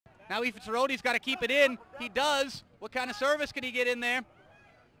Now Cerrone's got to keep it in. He does. What kind of service can he get in there?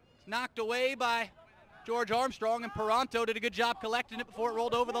 It's knocked away by George Armstrong, and Peranto did a good job collecting it before it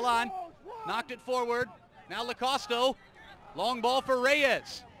rolled over the line. Knocked it forward. Now Lacosto. Long ball for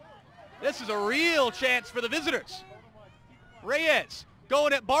Reyes. This is a real chance for the visitors. Reyes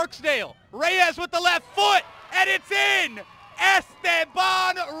going at Barksdale. Reyes with the left foot, and it's in!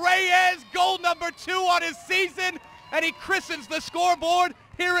 Esteban Reyes, goal number 2 on his season, and he christens the scoreboard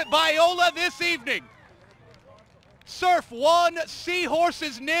here at Biola this evening. Surf 1,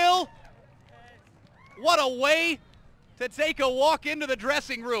 Seahorses 0. What a way to take a walk into the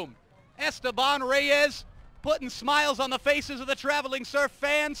dressing room. Esteban Reyes putting smiles on the faces of the traveling Surf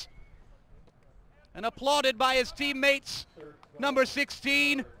fans, and applauded by his teammates. Number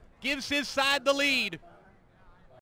 16 gives his side the lead.